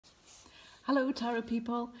Hello tarot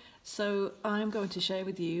people, so I'm going to share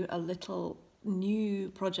with you a little new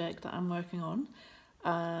project that I'm working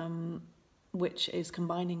on, which is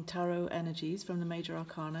combining tarot energies from the Major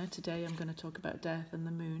Arcana. Today I'm going to talk about death and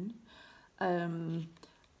the moon,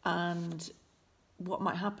 and what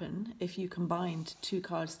might happen if you combined two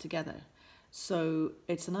cards together. So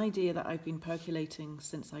it's an idea that I've been percolating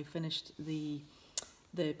since I finished the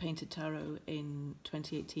painted tarot in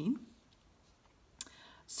 2018.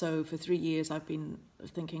 So for 3 years I've been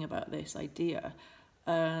thinking about this idea,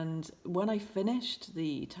 and when I finished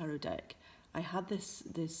the tarot deck I had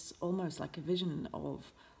this almost like a vision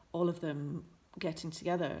of all of them getting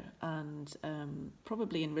together, and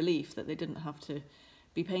probably in relief that they didn't have to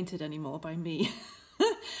be painted anymore by me.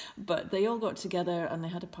 But they all got together and they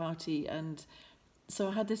had a party, and so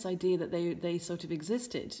I had this idea that they sort of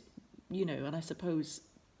existed, you know, and I suppose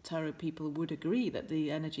tarot people would agree that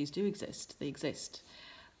the energies do exist. They exist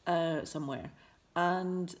somewhere.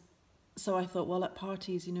 And so I thought, well, at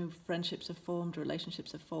parties, you know, friendships are formed,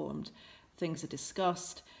 relationships are formed, things are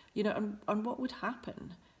discussed, you know, and what would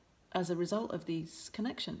happen as a result of these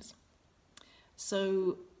connections.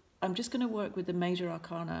 So I'm just going to work with the Major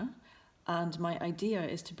Arcana, and my idea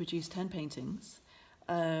is to produce 10 paintings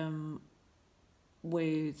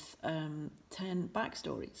with 10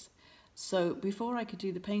 backstories. So before I could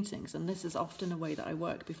do the paintings, and this is often a way that I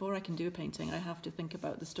work, before I can do a painting I have to think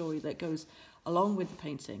about the story that goes along with the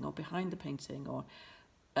painting or behind the painting, or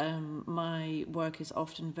my work is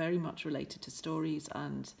often very much related to stories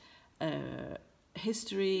and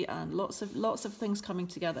history and lots of things coming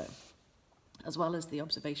together, as well as the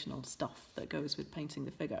observational stuff that goes with painting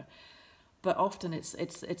the figure. But often it's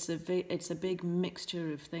a big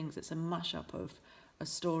mixture of things. It's a mashup of a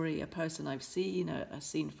story, a person I've seen, a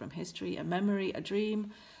scene from history, a memory, a dream.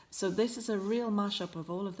 So this is a real mashup of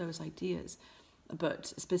all of those ideas.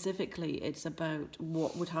 But specifically, it's about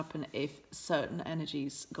what would happen if certain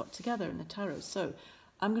energies got together in the tarot. So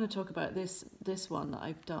I'm going to talk about this one that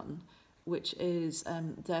I've done, which is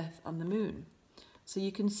Death and the Moon. So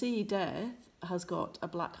you can see Death has got a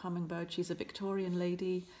black hummingbird. She's a Victorian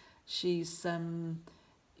lady. She's,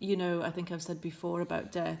 you know, I think I've said before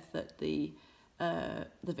about death that the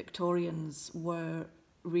Victorians were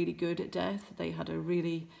really good at death. They had a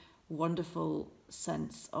really wonderful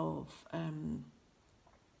sense of,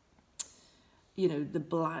 you know, the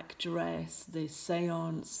black dress, the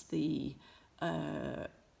seance, the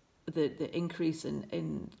increase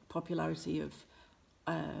in popularity of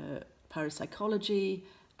parapsychology.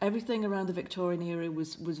 Everything around the Victorian era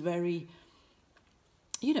was very,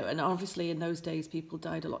 you know, and obviously in those days people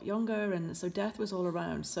died a lot younger, and so death was all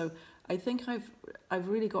around. So I think I've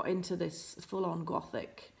really got into this full-on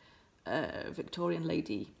gothic Victorian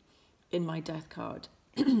lady in my death card.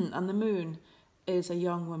 And the moon is a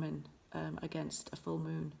young woman against a full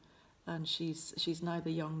moon, and she's neither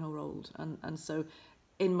young nor old. And so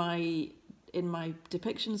in my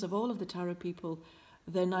depictions of all of the tarot people,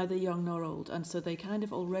 they're neither young nor old, and so they kind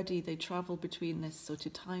of already they travel between this sort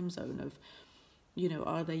of time zone of, you know,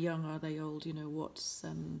 are they young, are they old, you know, what's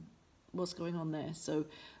going on there. So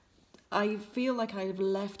I feel like I've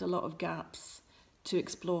left a lot of gaps to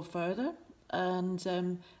explore further,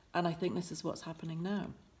 and I think this is what's happening now.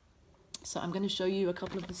 So I'm going to show you a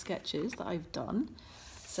couple of the sketches that I've done.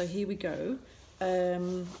 So here we go.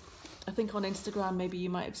 I think on Instagram, maybe you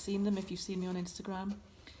might have seen them if you've seen me on Instagram.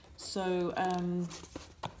 So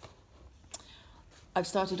I've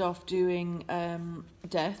started off doing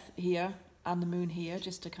death here and the moon here,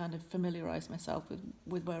 just to kind of familiarise myself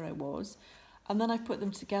with where I was. And then I've put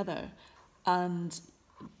them together, and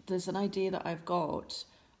there's an idea that I've got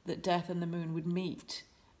that death and the moon would meet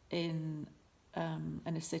in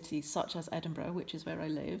a city such as Edinburgh, which is where I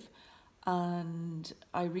live. And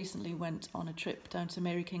I recently went on a trip down to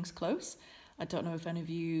Mary King's Close. I don't know if any of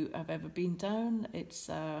you have ever been down. It's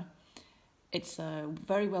a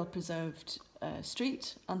very well preserved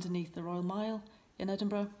street underneath the Royal Mile in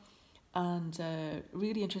Edinburgh, and a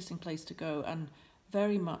really interesting place to go, and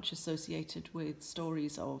very much associated with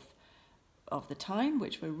stories of the time,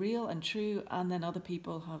 which were real and true, and then other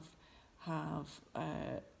people have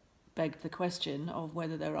begged the question of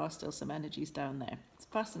whether there are still some energies down there. It's a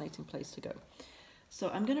fascinating place to go. So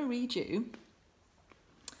I'm going to read you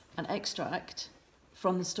an extract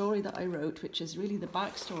from the story that I wrote, which is really the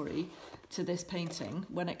backstory to this painting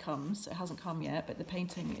when it comes. It hasn't come yet, but the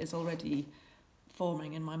painting is already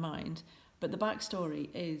forming in my mind. But the backstory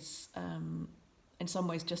is in some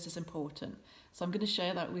ways just as important. So I'm going to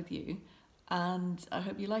share that with you, and I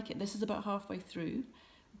hope you like it. This is about halfway through.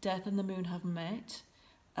 Death and the moon have met.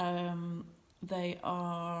 They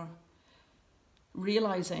are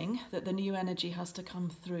realizing that the new energy has to come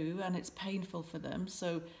through and it's painful for them.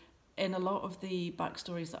 So in a lot of the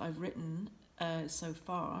backstories that I've written so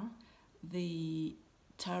far, the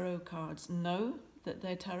tarot cards know that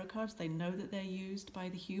they're tarot cards. They know that they're used by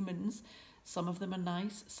the humans. Some of them are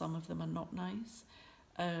nice, some of them are not nice.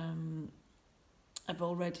 I've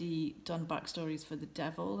already done backstories for the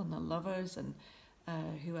devil and the lovers and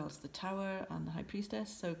who else? The tower and the high priestess.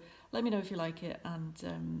 So let me know if you like it.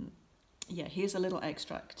 And yeah, here's a little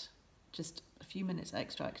extract, just a few minutes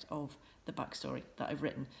extract of the backstory that I've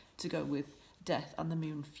written to go with death and the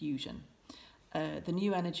moon fusion. The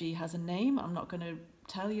new energy has a name. I'm not going to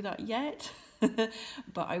tell you that yet,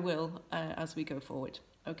 but I will as we go forward.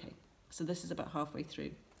 Okay, so this is about halfway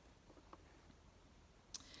through.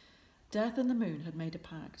 Death and the moon had made a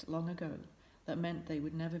pact long ago that meant they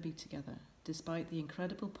would never be together, despite the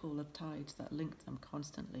incredible pull of tides that linked them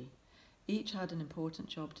constantly. Each had an important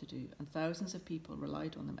job to do, and thousands of people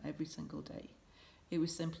relied on them every single day. It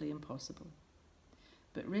was simply impossible.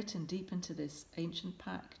 But written deep into this ancient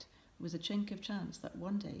pact was a chink of chance that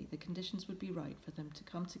one day the conditions would be right for them to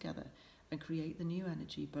come together and create the new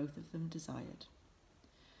energy both of them desired.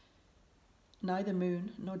 Neither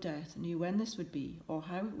moon nor death knew when this would be or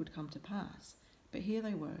how it would come to pass, but here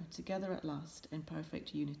they were, together at last, in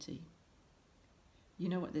perfect unity. You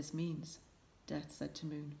know what this means, Death said to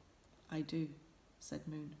Moon. I do, said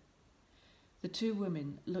Moon. The two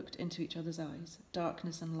women looked into each other's eyes,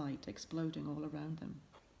 darkness and light exploding all around them.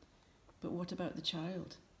 But what about the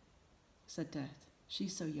child? Said Death.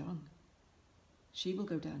 She's so young. She will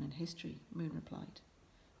go down in history, Moon replied.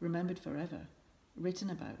 Remembered forever, written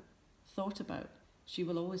about, thought about. She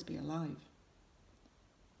will always be alive.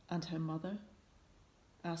 And her mother?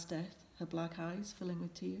 Asked Death, her black eyes filling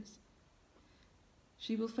with tears.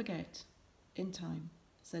 She will forget, in time,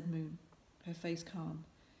 said Moon, her face calm,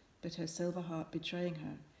 but her silver heart betraying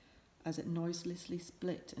her as it noiselessly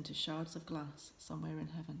split into shards of glass somewhere in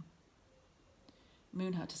heaven.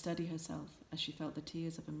 Moon had to steady herself as she felt the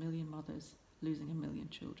tears of a million mothers losing a million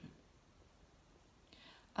children.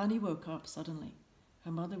 Annie woke up suddenly.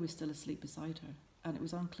 Her mother was still asleep beside her, and it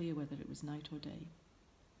was unclear whether it was night or day.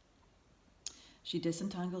 She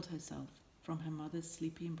disentangled herself from her mother's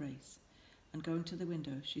sleepy embrace, and going to the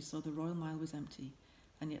window, she saw the Royal Mile was empty,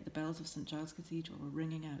 and yet the bells of St. Giles Cathedral were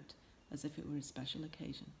ringing out as if it were a special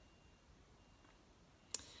occasion.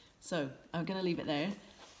 So, I'm going to leave it there.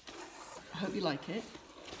 I hope you like it.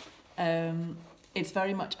 It's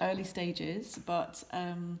very much early stages, but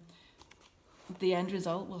the end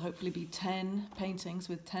result will hopefully be 10 paintings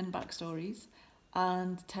with 10 backstories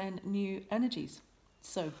and 10 new energies.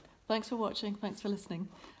 So, thanks for watching, thanks for listening,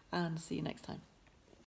 and see you next time.